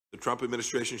The Trump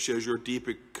administration shows your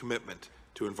deep commitment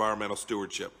to environmental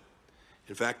stewardship.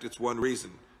 In fact, it's one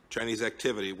reason Chinese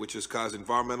activity, which has caused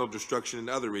environmental destruction in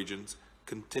other regions,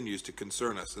 continues to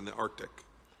concern us in the Arctic.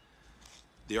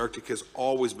 The Arctic has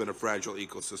always been a fragile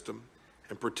ecosystem,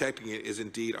 and protecting it is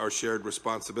indeed our shared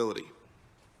responsibility.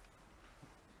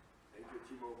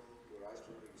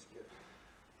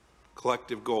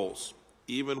 Collective goals,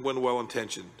 even when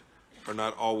well-intentioned, are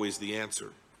not always the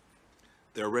answer.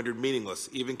 They are rendered meaningless,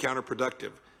 even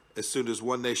counterproductive, as soon as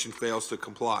one nation fails to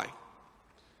comply.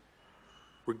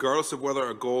 Regardless of whether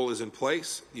a goal is in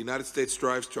place, the United States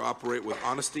strives to operate with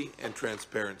honesty and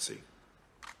transparency.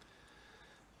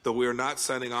 Though we are not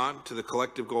signing on to the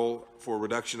collective goal for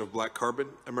reduction of black carbon,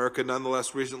 America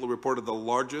nonetheless recently reported the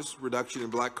largest reduction in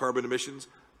black carbon emissions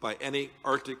by any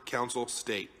Arctic Council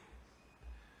state.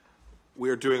 We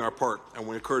are doing our part, and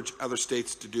we encourage other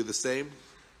states to do the same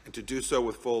and to do so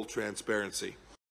with full transparency.